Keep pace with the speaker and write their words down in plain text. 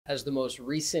as the most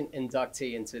recent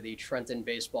inductee into the Trenton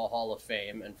Baseball Hall of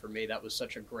Fame, and for me, that was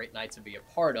such a great night to be a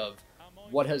part of.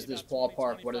 What has this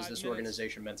ballpark, what has this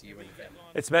organization meant to you and your family?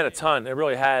 It's meant a ton. It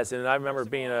really has. And I remember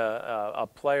being a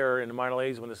player in the minor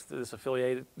leagues when this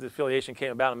affiliation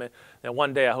came about. I mean, and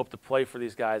one day I hope to play for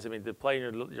these guys. I mean, to play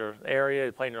in your area,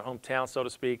 to play in your hometown, so to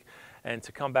speak, and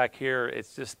to come back here,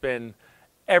 it's just been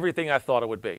everything I thought it would be.